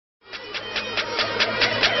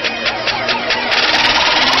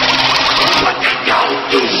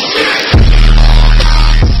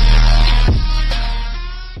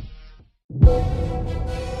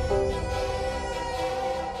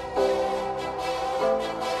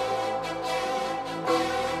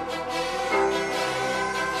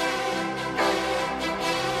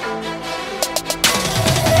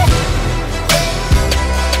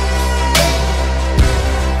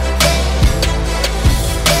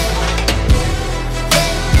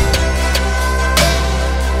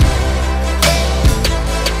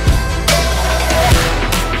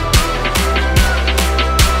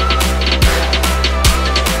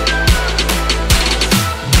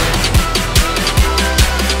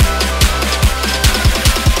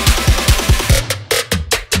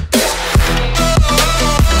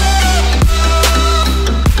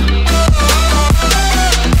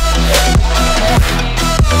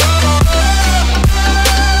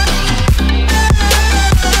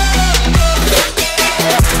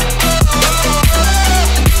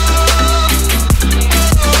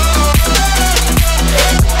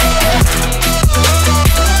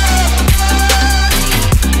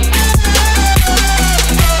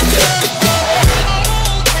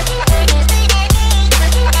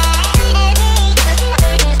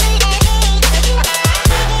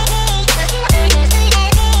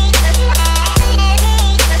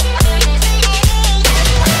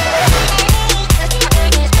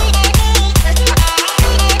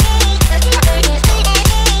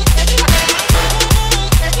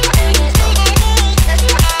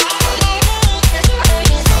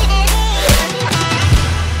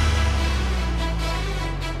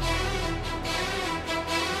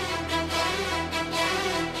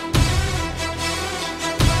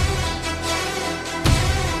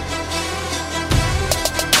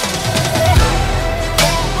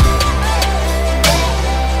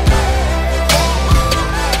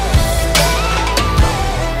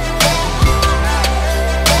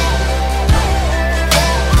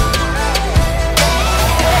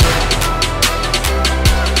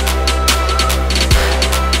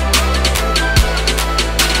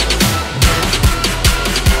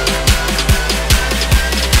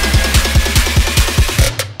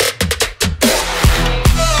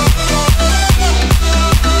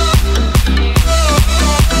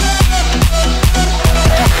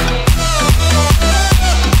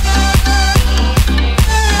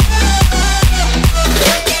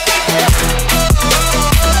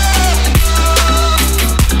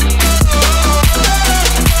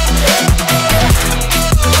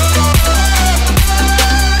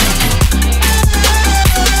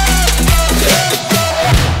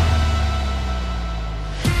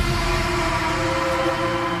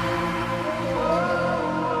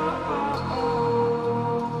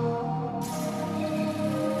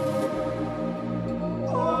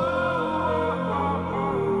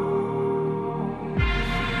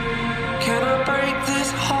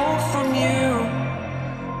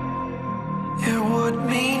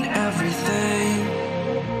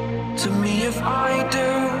to me if I do.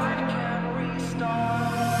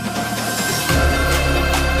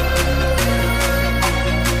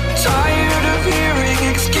 Tired of hearing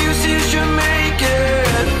excuses you're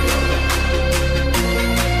making.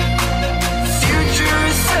 Future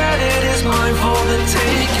is set, it is mine for the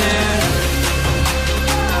taking.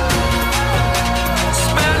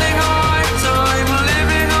 Spending our time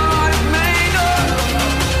living I've made up.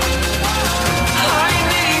 I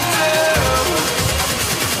need to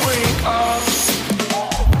wake up.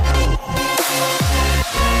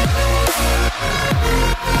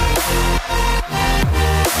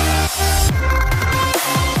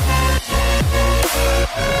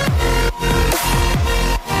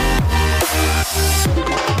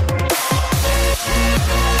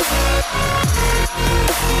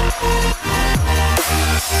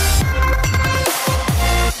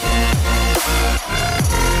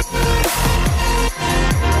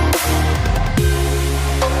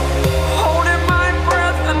 Holding my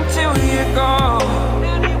breath until you're gone.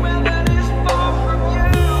 Anywhere that is far from you.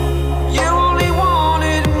 You only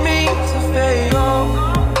wanted me to fail.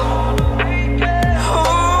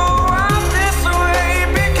 Oh, I'm this way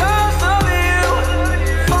because of you.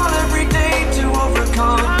 Fall every day to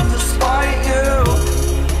overcome despite you.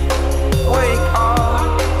 Wake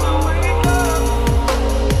up.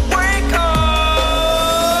 Wake up.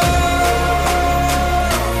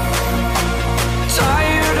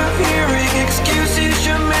 Tired of hearing excuses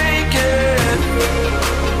you're making.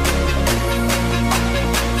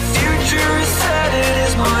 Future is set, it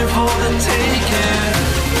is mine for the taking.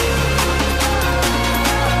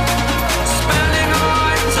 Spending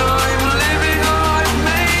our time living I've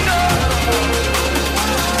made up.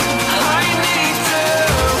 I need to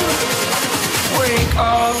wake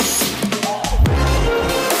up.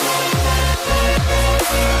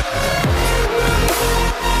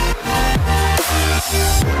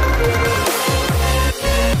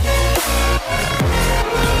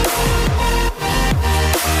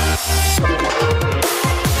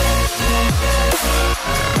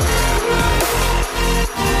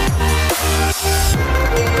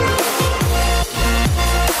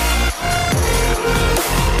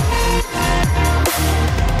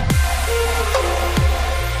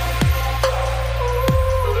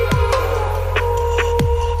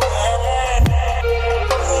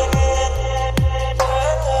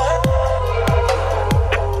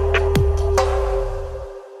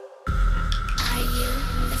 Are you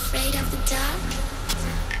afraid of the dark?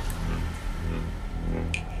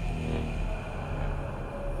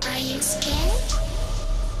 Are you scared?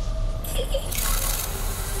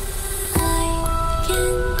 I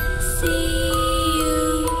can see you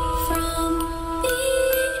from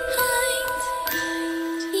behind.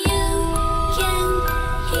 You can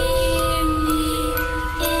hear me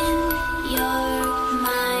in your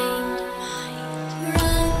mind.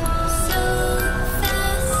 Run so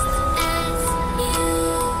fast as you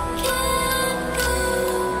can go.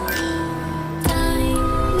 Time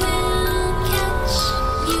will catch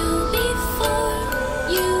you before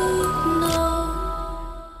you know.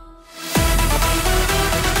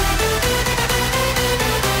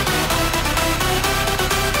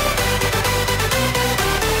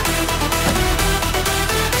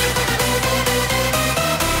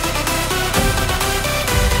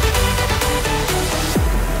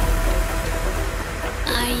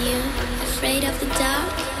 Are you afraid of the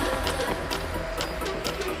dark?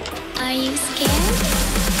 Are you scared?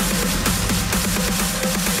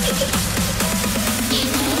 You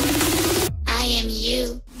know, I am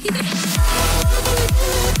you.